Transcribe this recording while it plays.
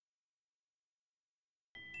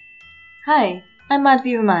Hi, I'm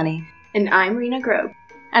Madhvi Ramani. And I'm Rena Grobe.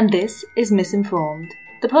 And this is Misinformed,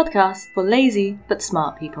 the podcast for lazy but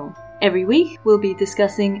smart people. Every week we'll be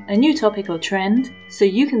discussing a new topic or trend so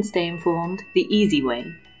you can stay informed the easy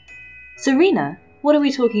way. So Rena, what are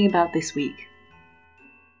we talking about this week?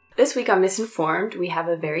 This week on Misinformed, we have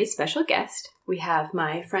a very special guest. We have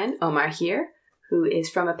my friend Omar here, who is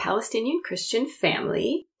from a Palestinian Christian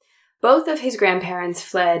family. Both of his grandparents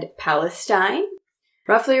fled Palestine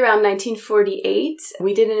roughly around 1948.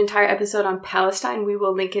 We did an entire episode on Palestine. We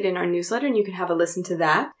will link it in our newsletter and you can have a listen to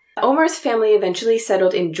that. Omar's family eventually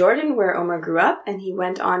settled in Jordan, where Omar grew up, and he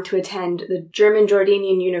went on to attend the German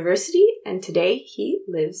Jordanian University, and today he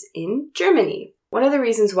lives in Germany. One of the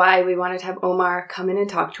reasons why we wanted to have Omar come in and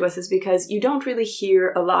talk to us is because you don't really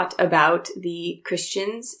hear a lot about the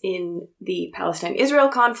Christians in the Palestine-Israel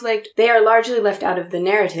conflict. They are largely left out of the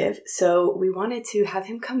narrative, so we wanted to have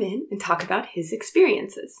him come in and talk about his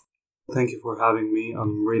experiences. Thank you for having me.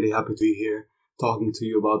 I'm really happy to be here talking to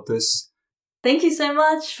you about this. Thank you so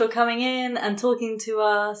much for coming in and talking to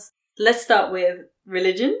us. Let's start with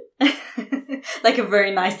religion. Like a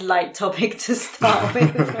very nice light topic to start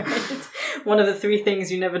with, right? One of the three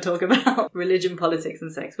things you never talk about: religion, politics,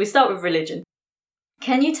 and sex. We start with religion.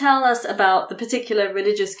 Can you tell us about the particular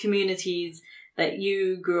religious communities that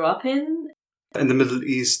you grew up in? In the Middle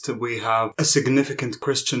East, we have a significant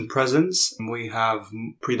Christian presence. We have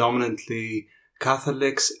predominantly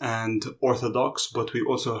Catholics and Orthodox, but we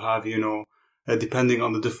also have, depending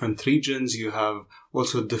on the different regions, you have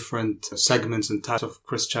also different segments and types of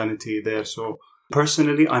Christianity there. So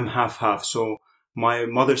personally, I'm half-half. So my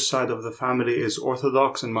mother's side of the family is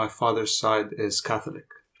Orthodox and my father's side is Catholic.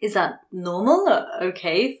 Is that normal or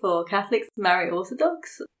okay for Catholics to marry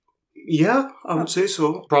Orthodox? Yeah, I would say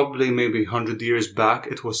so. Probably maybe 100 years back,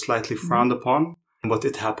 it was slightly frowned upon, but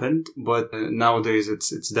it happened. But nowadays,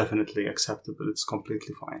 it's definitely acceptable. It's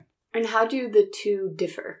completely fine. And how do the two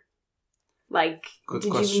differ? Good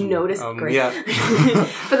did question. You notice? Great. Yeah.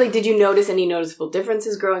 But did you notice any noticeable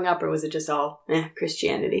differences growing up, or was it just all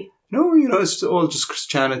Christianity? No, it's all just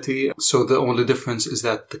Christianity. So the only difference is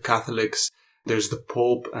that the Catholics, there's the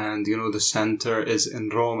Pope and, the center is in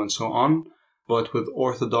Rome and so on. But with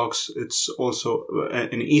Orthodox, it's also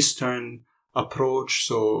an Eastern approach.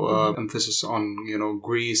 So emphasis on,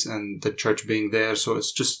 Greece and the church being there. So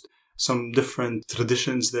it's just some different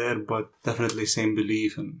traditions there, but definitely same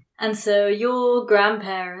belief. And so your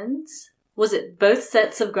grandparents, was it both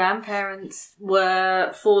sets of grandparents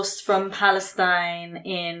were forced from Palestine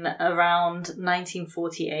in around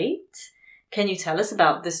 1948? Can you tell us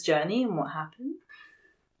about this journey and what happened?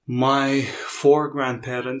 My 4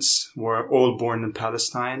 grandparents were all born in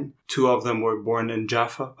Palestine. 2 of them were born in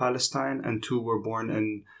Jaffa, Palestine, and 2 were born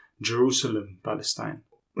in Jerusalem, Palestine.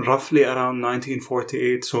 Roughly around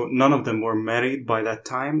 1948, so none of them were married by that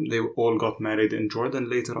time. They all got married in Jordan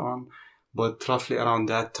later on. But roughly around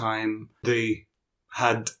that time, they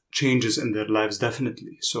had changes in their lives,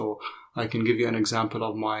 definitely. So I can give you an example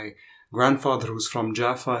of my grandfather who's from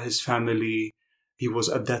Jaffa. His family, he was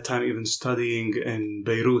at that time even studying in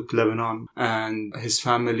Beirut, Lebanon. And his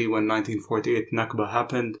family, when 1948 Nakba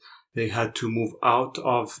happened, they had to move out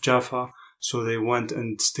of Jaffa. So they went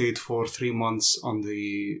and stayed for 3 months on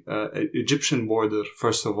the Egyptian border,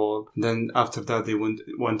 first of all. Then after that, they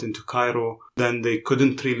went into Cairo. Then they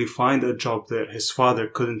couldn't really find a job there. His father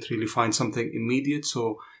couldn't really find something immediate,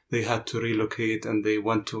 so they had to relocate and they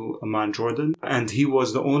went to Amman, Jordan. And he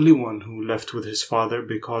was the only one who left with his father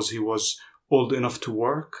because he was old enough to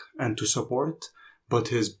work and to support. But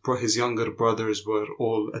his younger brothers were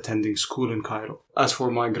all attending school in Cairo. As for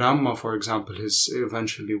my grandma, for example, his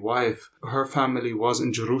eventually wife, her family was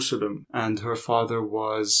in Jerusalem, and her father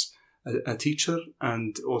was a teacher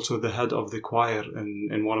and also the head of the choir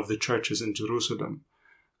in one of the churches in Jerusalem.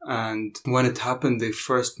 And when it happened, they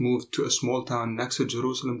first moved to a small town next to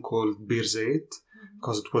Jerusalem called Birzeit,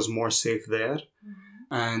 because it was more safe there.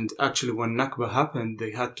 And actually, when Nakba happened,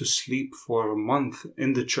 they had to sleep for a month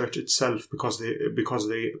in the church itself because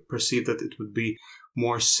they perceived that it would be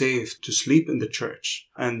more safe to sleep in the church.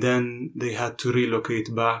 And then they had to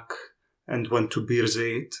relocate back and went to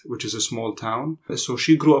Birzeit, which is a small town. So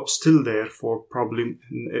she grew up still there for probably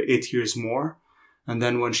 8 years more. And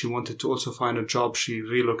then when she wanted to also find a job, she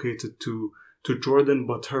relocated to Jordan.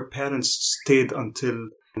 But her parents stayed until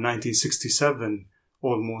 1967.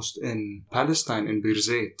 Almost in Palestine, in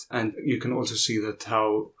Birzeit. And you can also see that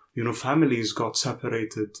how, families got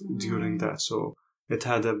separated during that. So it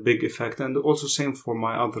had a big effect. And also same for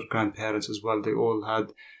my other grandparents as well. They all had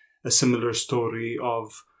a similar story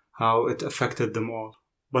of how it affected them all.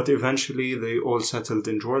 But eventually they all settled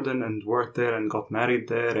in Jordan and worked there and got married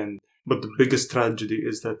there. And But the biggest tragedy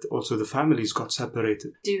is that also the families got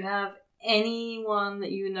separated. Do you have anyone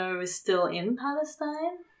that you know is still in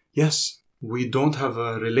Palestine? Yes, we don't have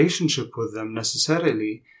a relationship with them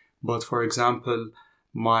necessarily, but for example,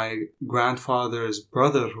 my grandfather's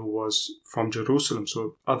brother, who was from Jerusalem,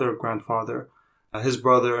 so other grandfather, his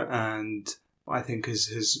brother and I think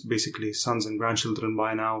his basically sons and grandchildren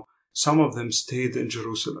by now, some of them stayed in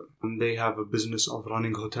Jerusalem. And they have a business of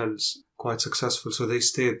running hotels, quite successful, so they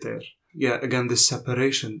stayed there. Yeah, again, this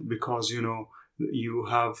separation, because, you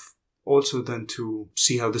have also then to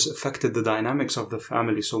see how this affected the dynamics of the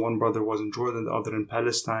family. So one brother was in Jordan, the other in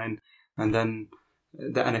Palestine, and then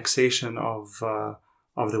the annexation of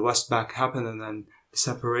the West Bank happened, and then the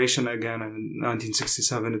separation again. And in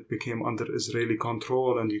 1967, it became under Israeli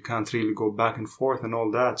control, and you can't really go back and forth and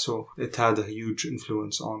all that. So it had a huge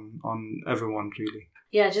influence on everyone, really.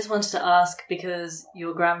 Yeah, I just wanted to ask, because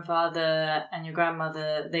your grandfather and your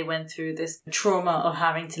grandmother, they went through this trauma of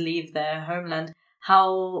having to leave their homeland.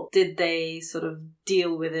 How did they sort of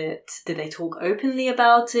deal with it? Did they talk openly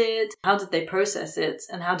about it? How did they process it?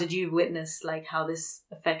 And how did you witness, how this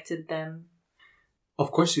affected them?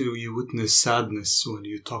 Of course, you witness sadness when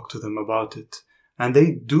you talk to them about it. And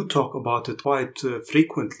they do talk about it quite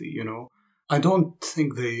frequently, I don't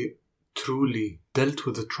think they truly dealt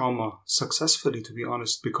with the trauma successfully, to be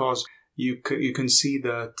honest, because you can see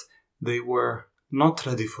that they were not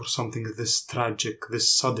ready for something this tragic,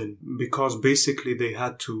 this sudden, because basically they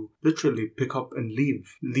had to literally pick up and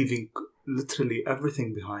leave, leaving literally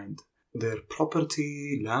everything behind. Their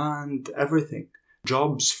property, land, everything.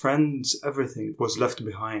 Jobs, friends, everything was left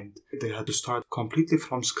behind. They had to start completely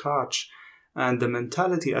from scratch. And the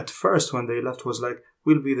mentality at first when they left was like,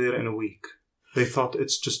 we'll be there in a week. They thought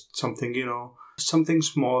it's just something, something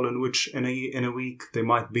small in which in a week they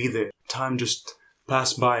might be there. Time just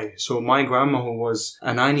passed by. So my grandma, who was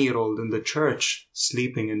a 9-year-old in the church,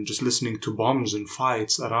 sleeping and just listening to bombs and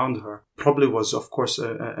fights around her, probably was, of course,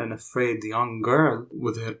 an afraid young girl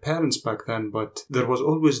with her parents back then. But there was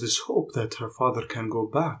always this hope that her father can go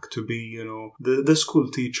back to be, the school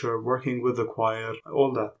teacher, working with the choir,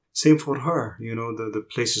 all that. Same for her, the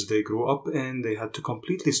places they grew up in, they had to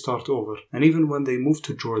completely start over. And even when they moved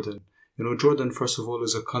to Jordan, Jordan, first of all,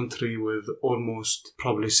 is a country with almost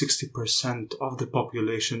probably 60% of the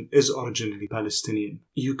population is originally Palestinian.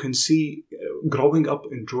 You can see, growing up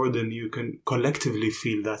in Jordan, you can collectively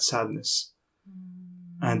feel that sadness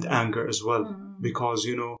and anger as well. Because,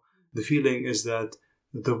 the feeling is that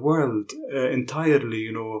the world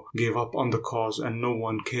entirely, gave up on the cause and no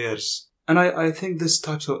one cares. And I think this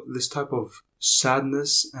type of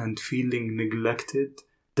sadness and feeling neglected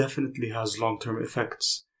definitely has long-term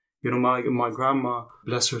effects. My grandma,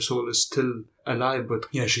 bless her soul, is still alive, but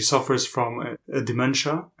yeah, she suffers from a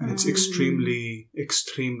dementia, and it's extremely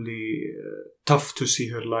tough to see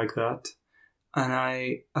her like that. And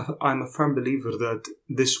I'm a firm believer that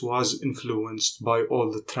this was influenced by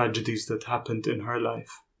all the tragedies that happened in her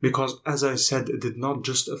life. Because, as I said, it did not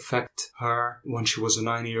just affect her when she was a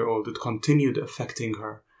 9-year-old, it continued affecting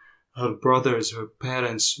her. Her brothers, her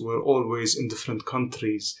parents were always in different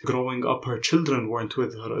countries. Growing up, her children weren't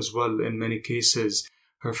with her as well in many cases.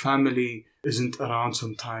 Her family isn't around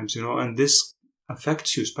sometimes, and this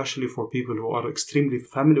affects you, especially for people who are extremely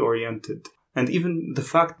family-oriented. And even the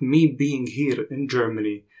fact me being here in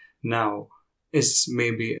Germany now is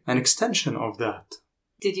maybe an extension of that.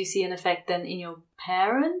 Did you see an effect then in your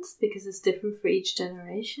parents? Because it's different for each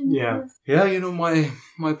generation. Yeah,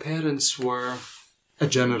 my parents were a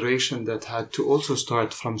generation that had to also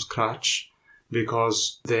start from scratch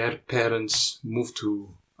because their parents moved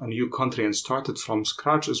to a new country and started from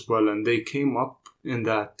scratch as well, and they came up in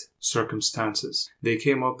that circumstances. They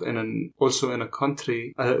came up also in a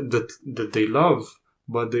country that they love,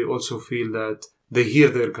 but they also feel that they hear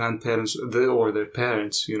their grandparents or their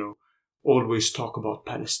parents, always talk about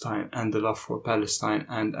Palestine and the love for Palestine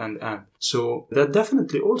and. So that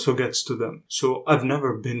definitely also gets to them. So I've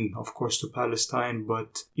never been, of course, to Palestine,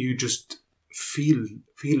 but you just feel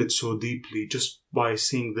it so deeply just by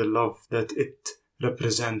seeing the love that it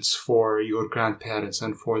represents for your grandparents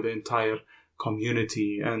and for the entire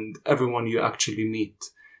community and everyone you actually meet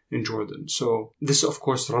in Jordan. So this, of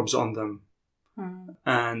course, rubs on them.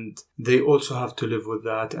 And they also have to live with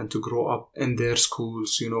that and to grow up in their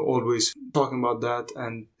schools, always talking about that.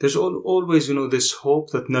 And there's always, this hope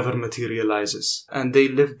that never materializes. And they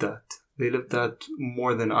lived that. They lived that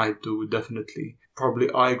more than I do, definitely. Probably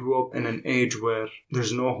I grew up in an age where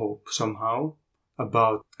there's no hope somehow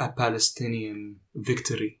about a Palestinian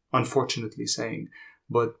victory, unfortunately saying.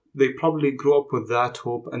 But they probably grew up with that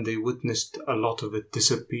hope and they witnessed a lot of it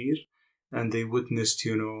disappear. and they witnessed,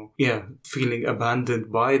 feeling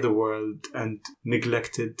abandoned by the world and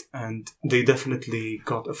neglected, and they definitely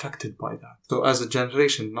got affected by that. So as a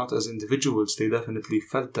generation, not as individuals, they definitely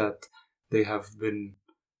felt that they have been,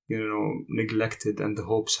 neglected, and the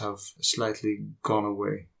hopes have slightly gone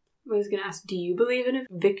away. I was going to ask, do you believe in a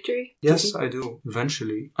victory? Yes, I do.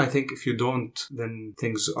 Eventually. I think if you don't, then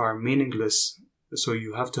things are meaningless. So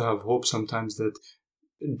you have to have hope sometimes that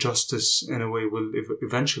justice, in a way, will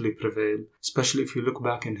eventually prevail. Especially if you look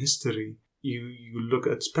back in history, you look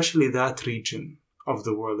at especially that region of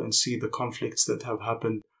the world and see the conflicts that have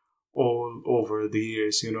happened all over the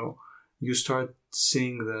years, You start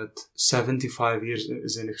seeing that 75 years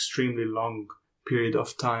is an extremely long period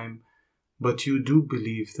of time. But you do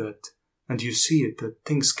believe that, and you see it, that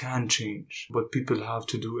things can change. But people have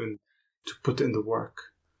to put in the work.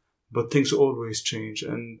 But things always change,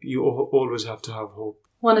 and you always have to have hope.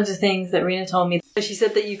 One of the things that Rina told me, she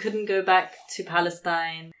said that you couldn't go back to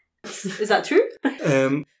Palestine. Is that true?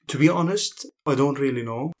 To be honest, I don't really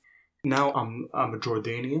know. Now I'm a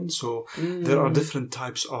Jordanian, so there are different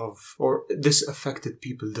types or this affected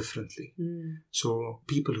people differently. So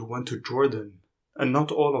people who went to Jordan, and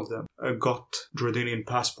not all of them, got Jordanian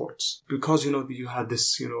passports. Because, you had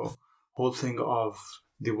this, whole thing of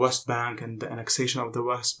the West Bank and the annexation of the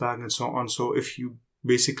West Bank and so on. So if you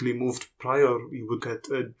basically moved prior, you would get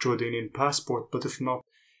a Jordanian passport. But if not,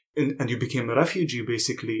 and you became a refugee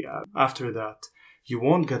basically after that, you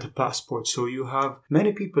won't get a passport. So you have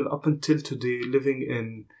many people up until today living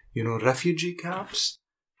in, refugee camps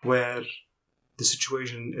where the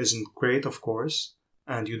situation isn't great, of course.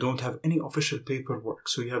 And you don't have any official paperwork.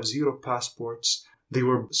 So you have 0 passports.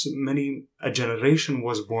 A generation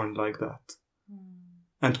was born like that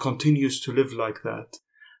and continues to live like that.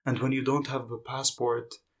 And when you don't have a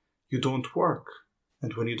passport, you don't work.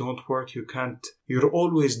 And when you don't work, you're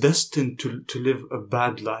always destined to live a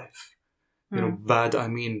bad life.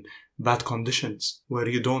 Bad conditions where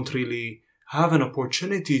you don't really have an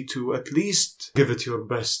opportunity to at least give it your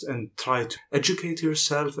best and try to educate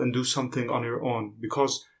yourself and do something on your own,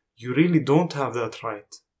 because you really don't have that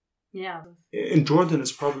right. Yeah. In Jordan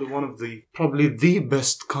is probably the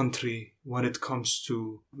best country when it comes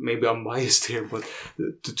to, maybe I'm biased here, but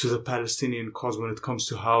to the Palestinian cause when it comes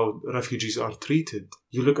to how refugees are treated.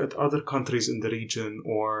 You look at other countries in the region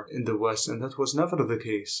or in the West, and that was never the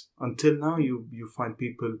case. Until now, you find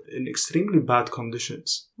people in extremely bad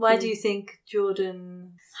conditions. Why do you think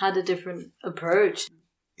Jordan had a different approach?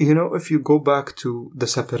 If you go back to the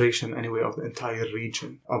separation anyway of the entire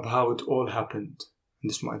region, of how it all happened,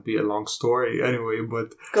 this might be a long story anyway,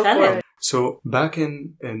 but go for it. So back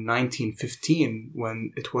in 1915,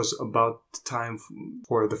 when it was about the time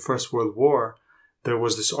for the First World War, there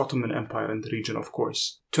was this Ottoman Empire in the region, of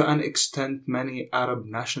course. To an extent, many Arab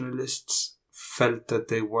nationalists felt that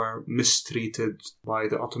they were mistreated by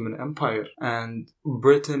the Ottoman Empire, and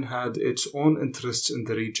Britain had its own interests in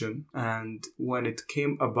the region. And when it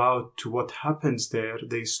came about to what happens there,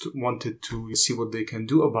 they wanted to see what they can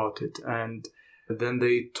do about it. And then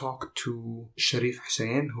they talked to Sharif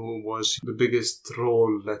Hussein, who was the biggest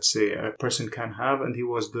role, let's say, a person can have, and he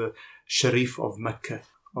was the Sharif of Mecca,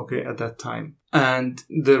 at that time. And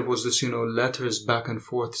there was this, letters back and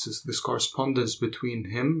forth, this correspondence between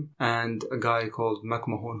him and a guy called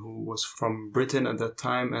McMahon, who was from Britain at that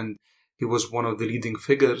time, and he was one of the leading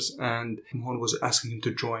figures, and McMahon was asking him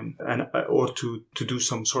to join or to do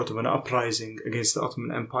some sort of an uprising against the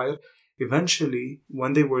Ottoman Empire. Eventually,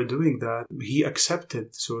 when they were doing that, he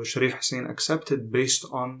accepted. So Sharif Hussein accepted based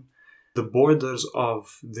on the borders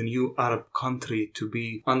of the new Arab country to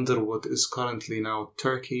be under what is currently now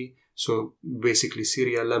Turkey. So basically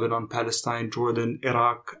Syria, Lebanon, Palestine, Jordan,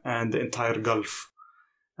 Iraq, and the entire Gulf.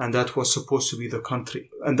 And that was supposed to be the country.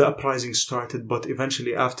 And the uprising started, but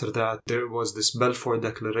eventually after that, there was this Balfour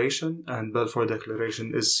Declaration. And Balfour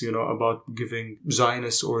Declaration is, about giving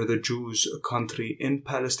Zionists or the Jews a country in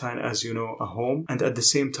Palestine as, a home. And at the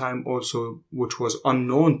same time also, which was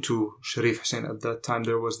unknown to Sharif Hussein at that time,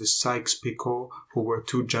 there was this Sykes-Picot, who were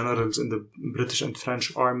 2 generals in the British and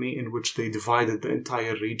French army, in which they divided the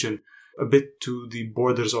entire region a bit to the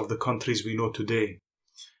borders of the countries we know today.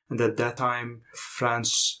 And at that time,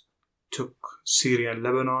 France took Syria and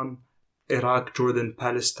Lebanon, Iraq, Jordan,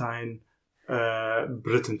 Palestine,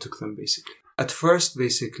 Britain took them basically. At first,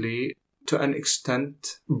 basically, to an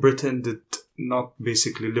extent, Britain did not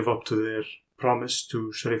basically live up to their promise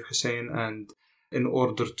to Sharif Hussein, and in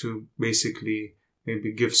order to basically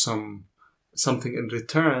maybe give something in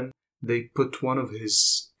return, they put one of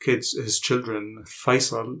his children,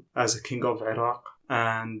 Faisal, as a king of Iraq,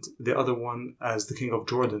 and the other one as the king of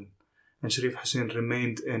Jordan. and Sharif Hussein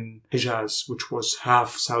remained in Hijaz, which was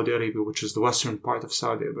half Saudi Arabia, which is the western part of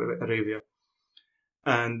Saudi Arabia.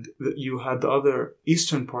 And you had the other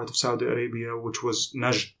eastern part of Saudi Arabia, which was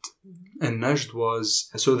Najd. And Najd was,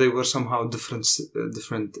 so they were somehow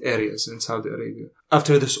different areas in Saudi Arabia.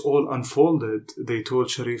 After this all unfolded, they told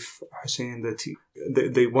Sharif Hussein that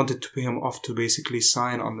they wanted to pay him off to basically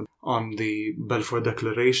sign on the Balfour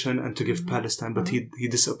Declaration and to give Palestine, but he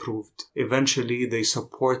disapproved. Eventually, they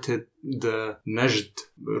supported the Najd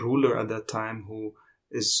ruler at that time, who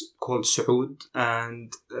is called Saud,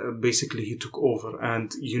 and basically he took over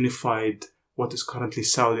and unified what is currently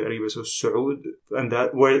Saudi Arabia. So Saud, and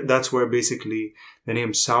that's where basically the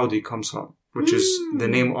name Saudi comes from, which is the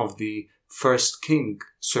name of the first king,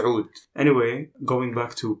 Saud. Anyway, going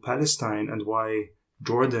back to Palestine and why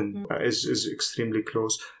Jordan is extremely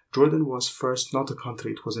close. Jordan was first not a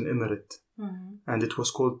country, it was an emirate. And it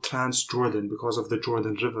was called Transjordan because of the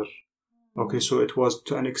Jordan River. Okay, so it was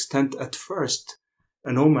to an extent at first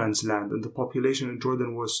a no man's land, and the population in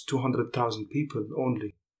Jordan was 200,000 people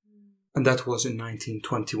only. And that was in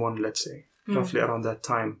 1921, let's say, roughly around that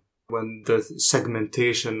time, when the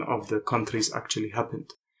segmentation of the countries actually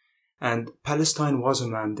happened. And Palestine was a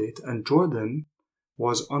mandate, and Jordan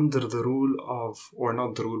was under the rule of, or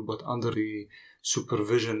not the rule, but under the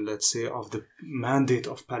supervision, let's say, of the mandate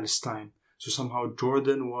of Palestine. So somehow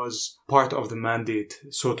Jordan was part of the mandate,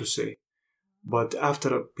 so to say. But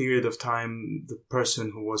after a period of time, the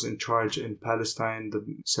person who was in charge in Palestine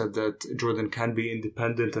said that Jordan can be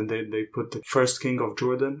independent, and they put the first king of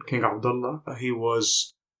Jordan, King Abdullah. He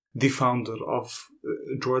was the founder of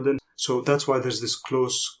Jordan. So that's why there's this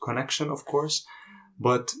close connection, of course.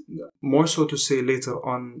 But more so to say later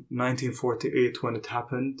on, 1948, when it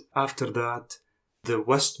happened, after that, the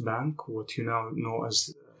West Bank, what you now know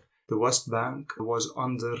as the West Bank, was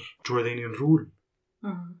under Jordanian rule.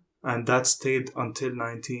 And that stayed until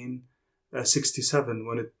 1967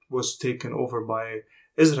 when it was taken over by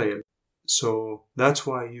Israel. So that's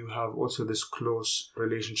why you have also this close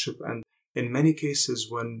relationship. And in many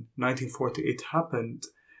cases, when 1948 happened,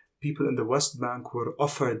 people in the West Bank were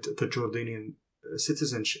offered the Jordanian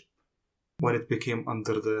citizenship when it became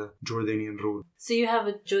under the Jordanian rule. So you have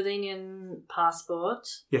a Jordanian passport?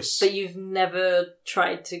 Yes. But you've never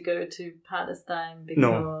tried to go to Palestine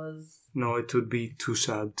because... No, it would be too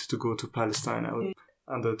sad to go to Palestine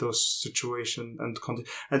under those situations and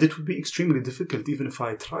it would be extremely difficult even if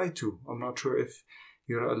I try to. I'm not sure if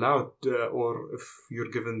you're allowed or if you're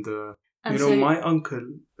given the... my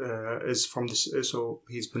uncle is from this, so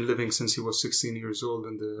he's been living since he was 16 years old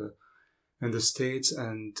in the States,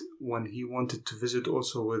 and when he wanted to visit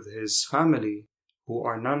also with his family, who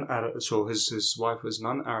are non-Arab, so his wife is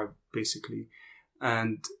non-Arab basically,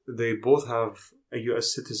 and they both have a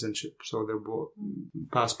U.S. citizenship, so they're both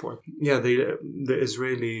passport. Yeah, the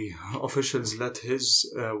Israeli officials let his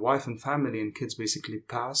wife and family and kids basically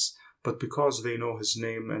pass, but because they know his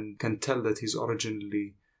name and can tell that he's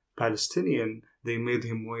originally Palestinian, they made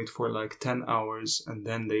him wait for like 10 hours and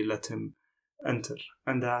then they let him enter.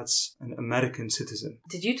 And that's an American citizen.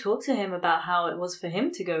 Did you talk to him about how it was for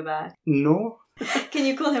him to go back? No. Can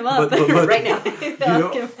you call him up but right now?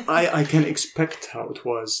 I can expect how it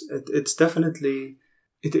was. It's definitely,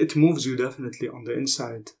 it moves you definitely on the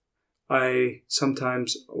inside. I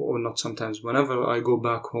sometimes, or not sometimes, whenever I go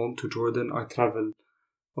back home to Jordan, I travel,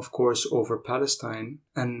 of course, over Palestine,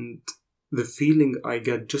 and the feeling I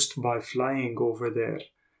get just by flying over there,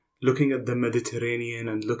 looking at the Mediterranean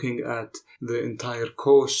and looking at the entire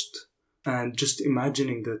coast, and just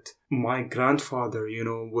imagining that my grandfather,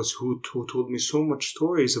 was who told me so much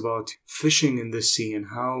stories about fishing in the sea and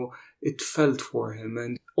how it felt for him,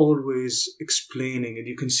 and always explaining, and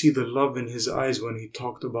you can see the love in his eyes when he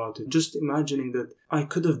talked about it. Just imagining that I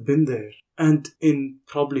could have been there, and in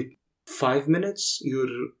probably 5 minutes,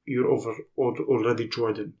 you're over already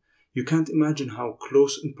Jordan. You can't imagine how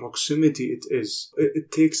close in proximity it is.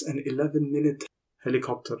 It takes an 11-minute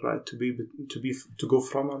helicopter ride to go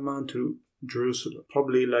from Amman to Jerusalem.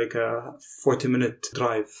 Probably like a 40-minute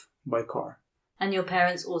drive by car. And your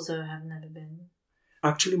parents also have never been?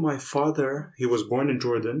 Actually, my father, he was born in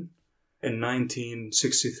Jordan in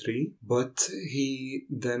 1963, but he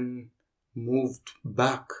then moved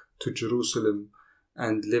back to Jerusalem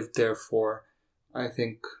and lived there for, I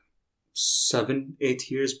think, 7-8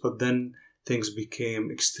 years, but then things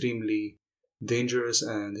became extremely dangerous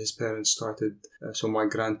and his parents started, so my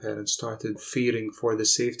grandparents started fearing for the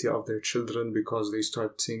safety of their children because they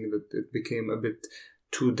started seeing that it became a bit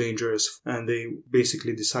too dangerous, and they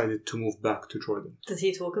basically decided to move back to Jordan. Does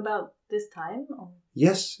he talk about this time? Or?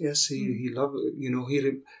 Yes, he loved,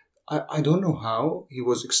 I don't know how. He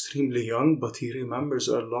was extremely young, but he remembers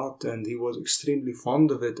a lot, and he was extremely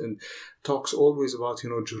fond of it, and talks always about,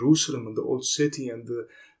 Jerusalem and the old city and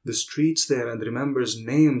the streets there, and remembers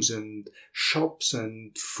names and shops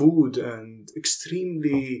and food and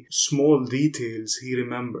extremely small details he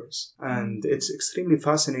remembers. And it's extremely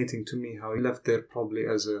fascinating to me how he left there probably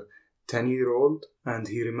as a 10-year-old, and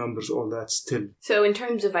he remembers all that still. So in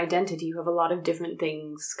terms of identity, you have a lot of different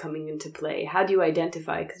things coming into play. How do you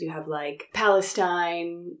identify? Because you have like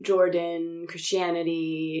Palestine, Jordan,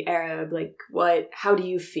 Christianity, Arab, how do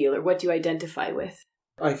you feel, or what do you identify with?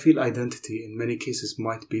 I feel identity in many cases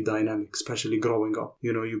might be dynamic, especially growing up.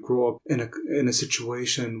 You grow up in a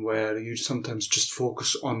situation where you sometimes just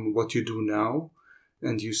focus on what you do now,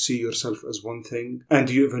 and you see yourself as one thing, and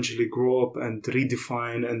you eventually grow up and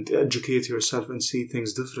redefine and educate yourself and see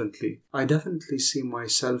things differently. I definitely see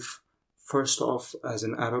myself first off as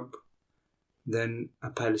an Arab, then a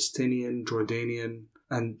Palestinian, Jordanian,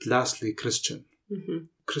 and lastly Christian. Mm-hmm.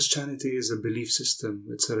 Christianity is a belief system,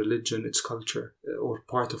 it's a religion, it's culture, or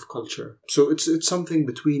part of culture. So it's something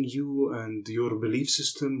between you and your belief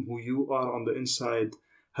system, who you are on the inside.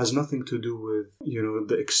 Has nothing to do with,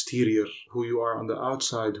 the exterior, who you are on the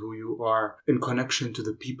outside, who you are in connection to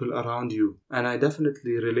the people around you. And I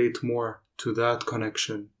definitely relate more to that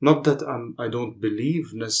connection. Not that I don't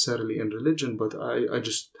believe necessarily in religion, but I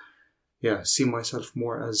just, see myself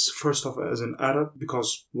more as, first off, as an Arab,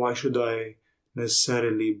 because why should I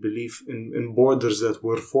necessarily believe in borders that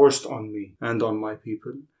were forced on me and on my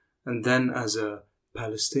people? And then as a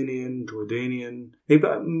Palestinian, Jordanian,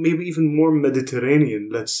 maybe even more Mediterranean,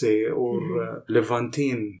 let's say, or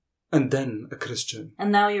Levantine, and then a Christian. And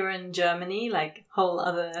now you're in Germany, like whole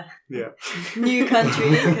other new country,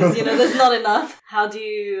 because there's not enough. How do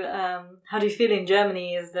you feel in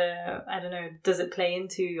Germany? Is there, I don't know, does it play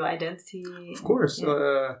into your identity? Of course,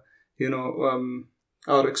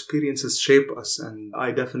 our experiences shape us, and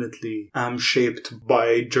I definitely am shaped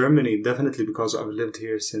by Germany, definitely because I've lived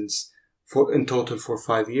here in total for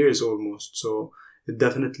 5 years almost. So it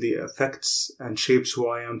definitely affects and shapes who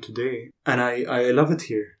I am today. And I love it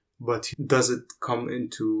here. But does it come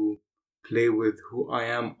into play with who I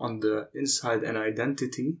am on the inside and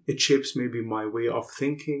identity? It shapes maybe my way of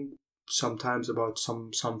thinking sometimes about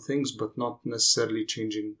some things, but not necessarily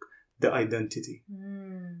changing the identity.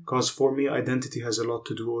 Because for me, identity has a lot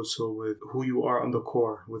to do also with who you are on the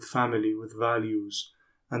core, with family, with values.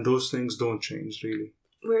 And those things don't change, really.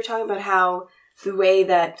 We were talking about how the way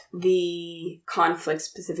that the conflict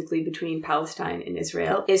specifically between Palestine and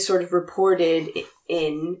Israel is sort of reported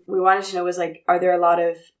in, we wanted to know was are there a lot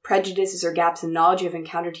of prejudices or gaps in knowledge you've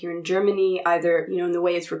encountered here in Germany, either, in the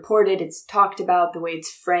way it's reported, it's talked about, the way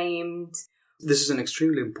it's framed? This is an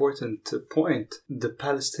extremely important point. The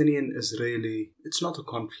Palestinian-Israeli, it's not a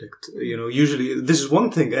conflict. Usually, this is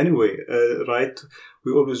one thing anyway, right?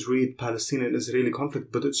 We always read Palestinian-Israeli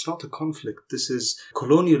conflict, but it's not a conflict. This is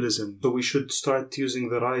colonialism. So we should start using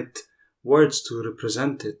the right words to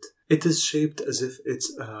represent it. It is shaped as if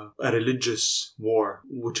it's a religious war,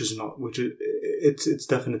 it's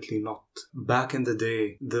definitely not. Back in the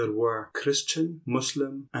day, there were Christian,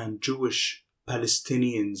 Muslim, and Jewish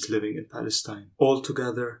Palestinians living in Palestine, all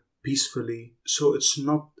together, peacefully. So it's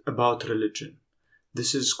not about religion.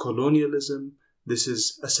 This is colonialism. This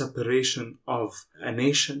is a separation of a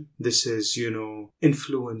nation. This is,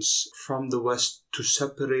 influence from the West to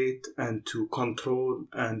separate and to control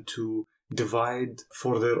and to divide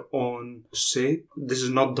for their own sake. This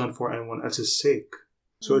is not done for anyone else's sake.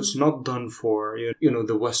 So it's not done for,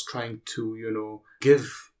 the West trying to,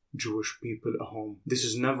 give Jewish people a home. This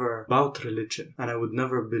is never about religion, and I would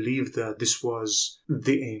never believe that this was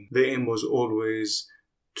the aim. The aim was always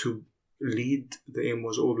to lead. The aim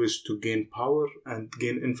was always to gain power and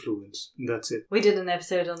gain influence. That's it. We did an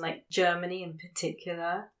episode on Germany in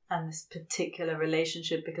particular, and this particular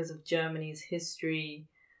relationship because of Germany's history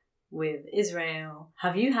with Israel.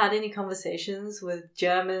 Have you had any conversations with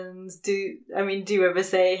Germans? Do you ever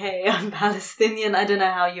say, hey, I'm Palestinian? I don't know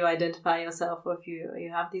how you identify yourself, or if you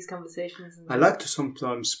have these conversations. I like to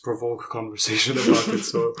sometimes provoke conversation about it.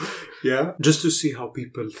 So, just to see how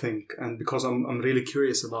people think. And because I'm really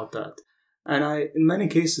curious about that. And in many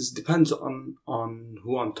cases, depends on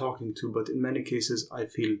who I'm talking to, but in many cases, I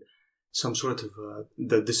feel some sort of,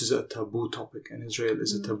 that this is a taboo topic, and Israel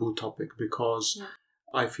is a taboo topic, because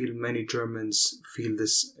I feel many Germans feel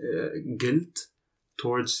this guilt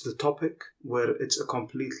towards the topic, where it's a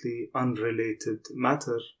completely unrelated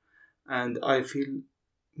matter. And I feel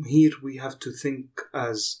here we have to think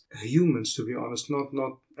as humans, to be honest,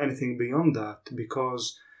 not anything beyond that,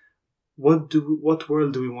 because what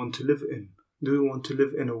world do we want to live in? Do we want to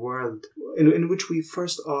live in a world in which we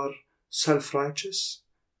first are self-righteous,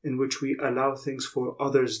 in which we allow things for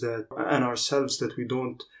others and ourselves that we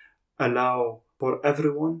don't allow for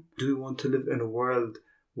everyone? Do we want to live in a world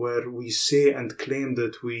where we say and claim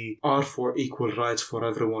that we are for equal rights for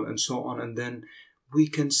everyone and so on, and then we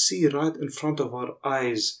can see right in front of our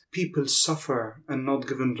eyes people suffer and not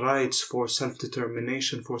given rights for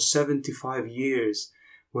self-determination for 75 years,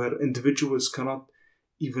 where individuals cannot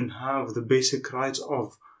even have the basic rights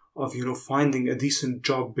of finding a decent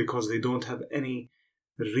job because they don't have any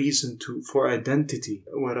reason for identity,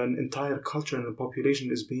 where an entire culture and a population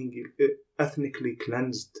is being ethnically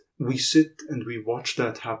cleansed. We sit and we watch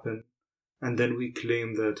that happen, and then we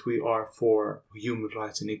claim that we are for human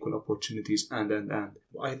rights and equal opportunities and.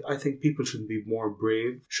 I think people should be more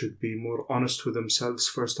brave, should be more honest with themselves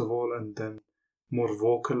first of all, and then more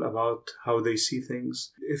vocal about how they see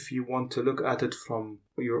things. If you want to look at it from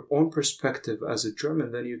your own perspective as a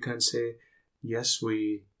German, then you can say, yes,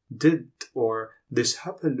 we did, or this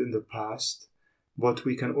happened in the past, but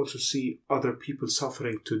we can also see other people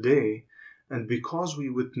suffering today. And because we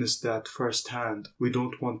witnessed that firsthand, we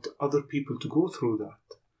don't want other people to go through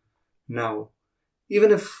that. Now,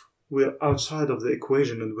 even if we're outside of the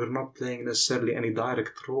equation and we're not playing necessarily any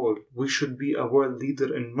direct role, we should be a world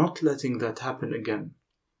leader in not letting that happen again.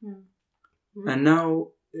 Mm-hmm. And now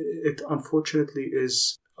it unfortunately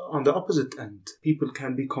is on the opposite end. People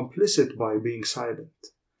can be complicit by being silent.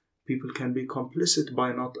 People can be complicit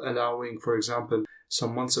by not allowing, for example,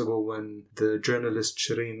 some months ago when the journalist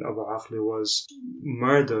Shireen Abu Akleh was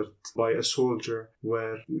murdered by a soldier,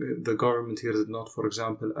 where the government here did not, for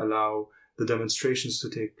example, allow the demonstrations to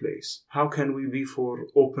take place. How can we be for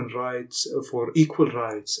open rights, for equal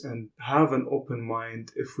rights, and have an open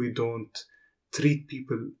mind if we don't treat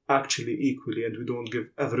people actually equally and we don't give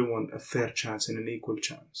everyone a fair chance and an equal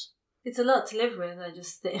chance? It's a lot to live with. I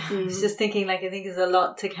was just thinking, I think it's a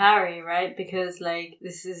lot to carry, right? Because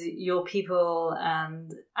this is your people,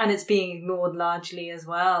 and it's being ignored largely as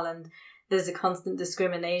well. And there's a constant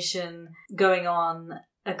discrimination going on,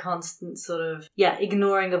 a constant sort of,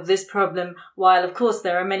 ignoring of this problem. While of course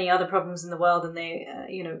there are many other problems in the world, and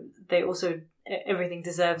they also, everything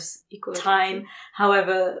deserves equal time.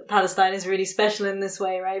 However, Palestine is really special in this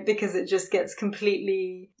way, right? Because it just gets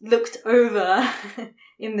completely looked over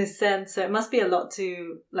in this sense. So it must be a lot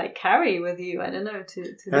to carry with you. I don't know.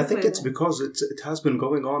 I think it's because it has been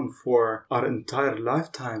going on for our entire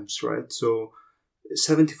lifetimes, right? So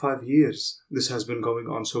 75 years this has been going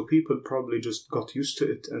on. So people probably just got used to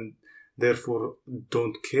it and therefore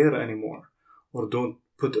don't care anymore, or don't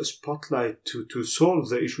put a spotlight to solve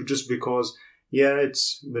the issue just because,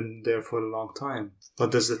 it's been there for a long time.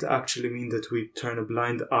 But does it actually mean that we turn a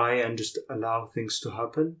blind eye and just allow things to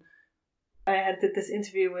happen? I did this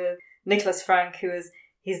interview with Nicholas Frank,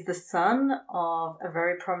 he's the son of a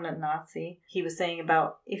very prominent Nazi. He was saying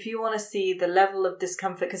about, if you want to see the level of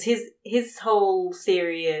discomfort, because his whole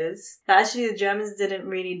theory is that actually the Germans didn't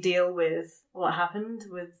really deal with what happened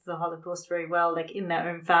with the Holocaust very well, in their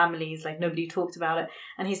own families, nobody talked about it.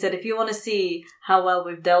 And he said, if you want to see how well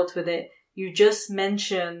we've dealt with it, you just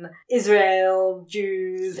mention Israel,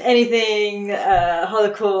 Jews, anything,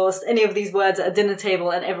 Holocaust, any of these words at a dinner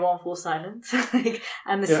table, and everyone falls silent.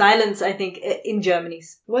 And the silence, I think, in Germany.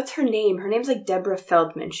 What's her name? Her name's Deborah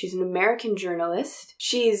Feldman. She's an American journalist.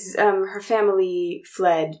 She's, her family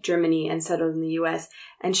fled Germany and settled in the US.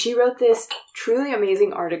 And she wrote this truly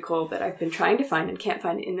amazing article that I've been trying to find and can't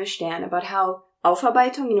find it in the Stern about how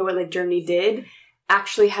Aufarbeitung, what Germany did,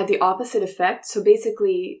 actually had the opposite effect. So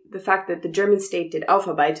basically, the fact that the German state did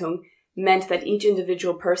Aufarbeitung meant that each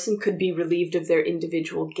individual person could be relieved of their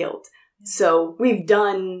individual guilt. So we've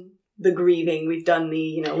done the grieving, we've done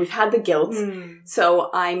the, we've had the guilt. So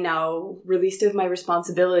I'm now released of my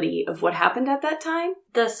responsibility of what happened at that time.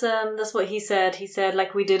 That's what he said. He said,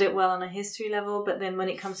 we did it well on a history level, but then when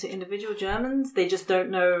it comes to individual Germans, they just don't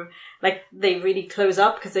know, they really close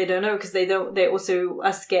up because they don't know, because they also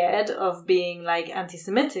are scared of being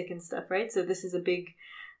anti-Semitic and stuff, right? So this is a big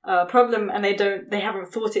problem, and they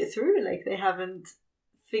haven't thought it through, they haven't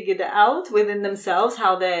figured it out within themselves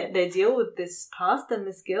how they deal with this past and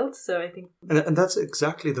this guilt. So I think, and that's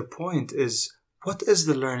exactly the point, is what is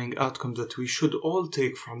the learning outcome that we should all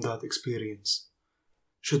take from that experience?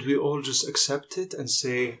 Should we all just accept it and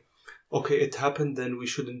say, okay, it happened, then we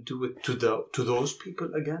shouldn't do it to those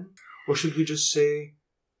people again? Or should we just say,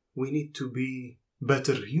 we need to be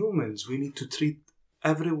better humans, we need to treat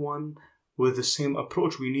everyone with the same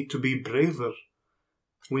approach, we need to be braver,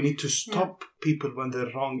 we need to stop people when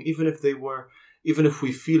they're wrong, even if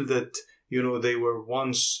we feel that, they were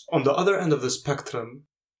once on the other end of the spectrum,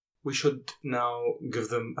 we should now give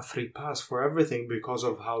them a free pass for everything because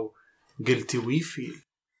of how guilty we feel.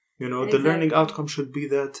 You know, the learning outcome should be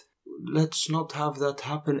that let's not have that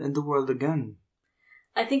happen in the world again.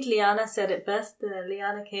 I think Liana said it best.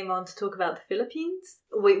 Liana came on to talk about the Philippines.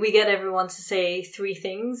 We get everyone to say 3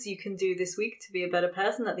 things you can do this week to be a better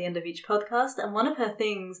person at the end of each podcast. And one of her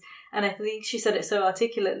things, and I think she said it so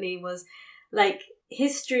articulately, was like,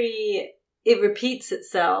 history, it repeats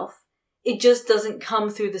itself. It just doesn't come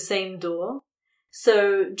through the same door.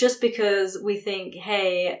 So just because we think,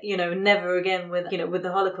 hey, you know, never again with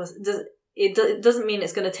the Holocaust, it doesn't mean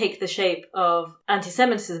it's going to take the shape of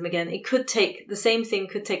anti-Semitism again. It could take, the same thing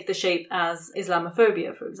could take the shape as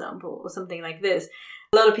Islamophobia, for example, or something like this.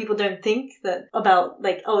 A lot of people don't think that about,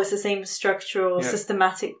 like, oh, it's the same structural,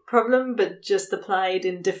 systematic problem, but just applied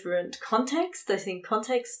in different contexts. I think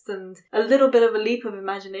context and a little bit of a leap of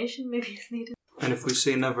imagination maybe is needed. And if we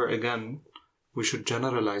say never again, we should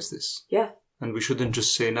generalize this. Yeah. And we shouldn't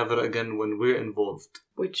just say never again when we're involved.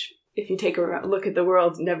 Which, if you take a look at the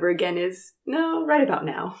world, never again is, no, right about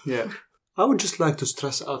now. Yeah. I would just like to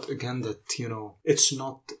stress out again that, you know, it's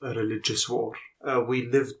not a religious war. We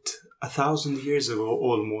lived 1,000 years ago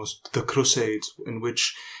almost, the Crusades, in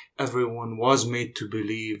which everyone was made to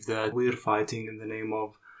believe that we're fighting in the name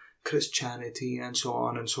of Christianity and so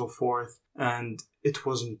on and so forth. And it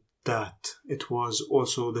wasn't that. It was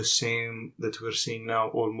also the same that we're seeing now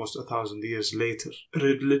almost 1,000 years later.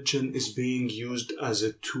 Religion is being used as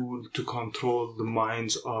a tool to control the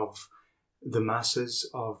minds of the masses,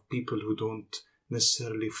 of people who don't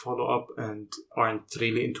necessarily follow up and aren't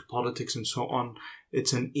really into politics and so on.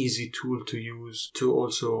 It's an easy tool to use to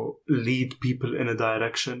also lead people in a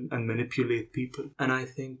direction and manipulate people. And I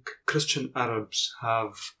think Christian Arabs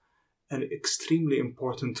have an extremely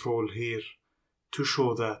important role here to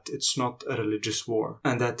show that it's not a religious war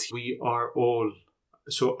and that we are all,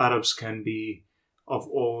 so Arabs can be of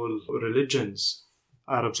all religions.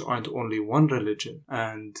 Arabs aren't only one religion,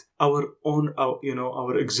 and our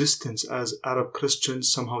existence as Arab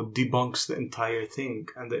Christians somehow debunks the entire thing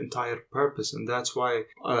and the entire purpose, and that's why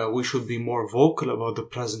we should be more vocal about the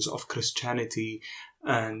presence of Christianity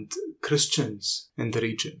and Christians in the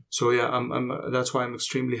region. So yeah, that's why I'm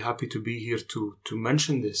extremely happy to be here to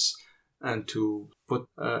mention this and to put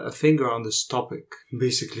a finger on this topic.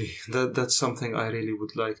 Basically, that's something I really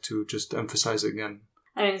would like to just emphasize again.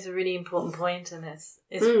 I mean, it's a really important point, and it's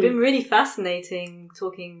been really fascinating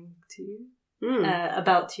talking to you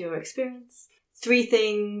about your experience. 3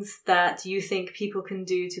 things that you think people can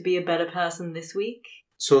do to be a better person this week.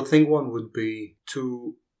 So thing 1 would be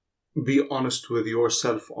to be honest with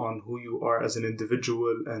yourself on who you are as an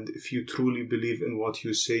individual, and if you truly believe in what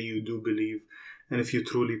you say you do believe, and if you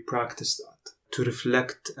truly practice that. To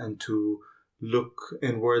reflect and to look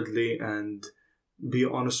inwardly and be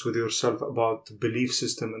honest with yourself about the belief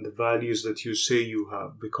system and the values that you say you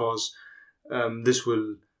have, because this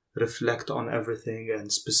will reflect on everything.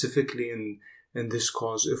 And specifically in this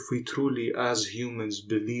cause, if we truly as humans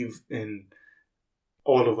believe in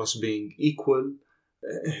all of us being equal,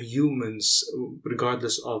 humans,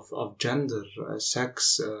 regardless of gender,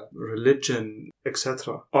 sex, religion,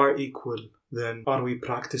 etc., are equal, then are we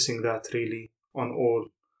practicing that really on all,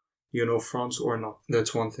 fronts or not?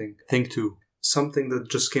 That's one thing. Thing 2. Something that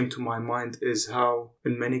just came to my mind is how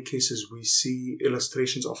in many cases we see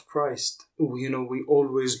illustrations of Christ. We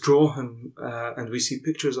always draw him and we see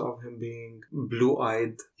pictures of him being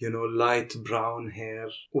blue-eyed, light brown hair,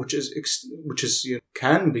 which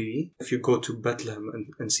can be, if you go to Bethlehem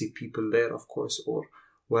and see people there, of course, or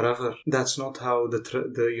wherever. That's not how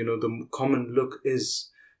the common look is.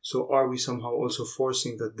 So are we somehow also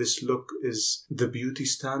forcing that this look is the beauty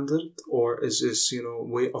standard, or is this,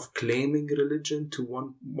 way of claiming religion to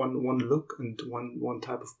one look and one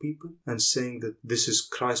type of people, and saying that this is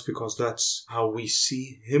Christ because that's how we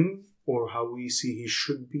see him, or how we see he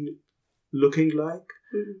should be looking like,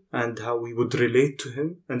 and how we would relate to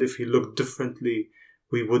him, and if he looked differently,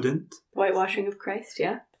 we wouldn't. Whitewashing of Christ,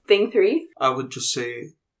 yeah. Thing 3. I would just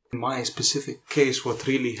say, in my specific case, what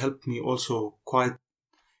really helped me also quite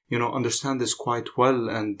understand this quite well,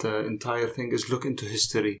 and the entire thing is look into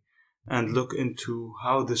history and look into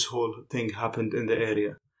how this whole thing happened in the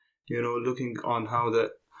area. Looking on how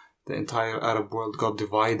the entire Arab world got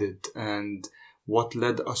divided and what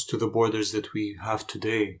led us to the borders that we have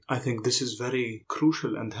today. I think this is very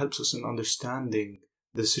crucial and helps us in understanding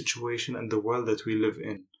the situation and the world that we live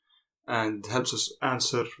in, and helps us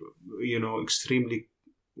answer, extremely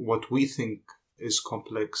what we think is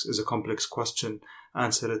a complex question,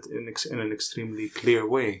 answer it in an extremely clear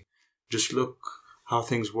way. Just look how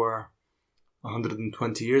things were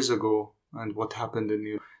 120 years ago and what happened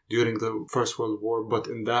during the First World War, but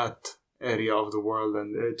in that area of the world,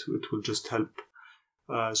 and it will just help.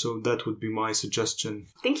 So that would be my suggestion.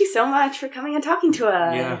 Thank you so much for coming and talking to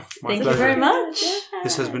us. Yeah, my Thank pleasure. you very much.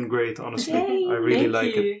 This has been great, honestly. Yay, I really thank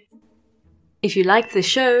like you. it. If you liked the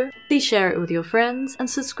show, please share it with your friends and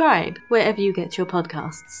subscribe wherever you get your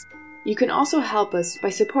podcasts. You can also help us by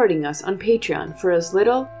supporting us on Patreon for as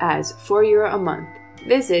little as €4 a month.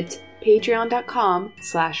 Visit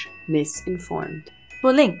patreon.com/misinformed.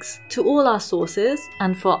 For links to all our sources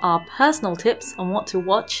and for our personal tips on what to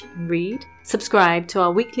watch and read, subscribe to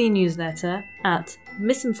our weekly newsletter at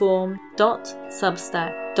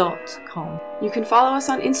misinformed.substack.com. You can follow us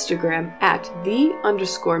on Instagram at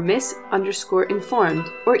 @the_miss_informed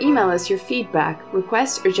or email us your feedback,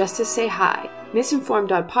 requests, or just to say hi.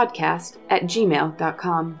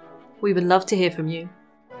 misinformed.podcast@gmail.com. We would love to hear from you.